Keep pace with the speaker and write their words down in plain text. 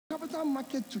total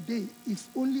market today is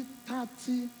only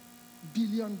 $30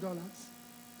 billion.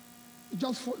 It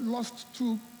just lost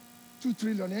 $2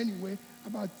 trillion anyway,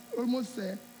 about almost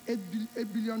 $8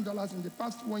 billion in the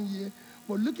past 1 year.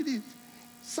 But look at it.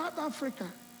 South Africa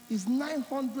is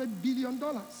 $900 billion,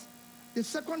 the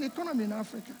second economy in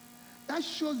Africa. That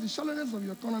shows the shallowness of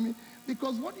your economy,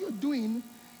 because what you're doing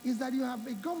is that you have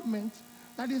a government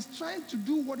that is trying to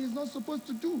do what it's not supposed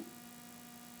to do.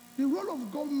 The role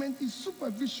of government is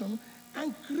supervision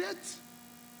and create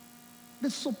the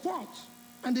support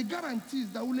and the guarantees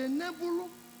that will enable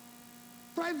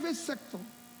private sector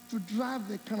to drive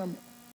the economy.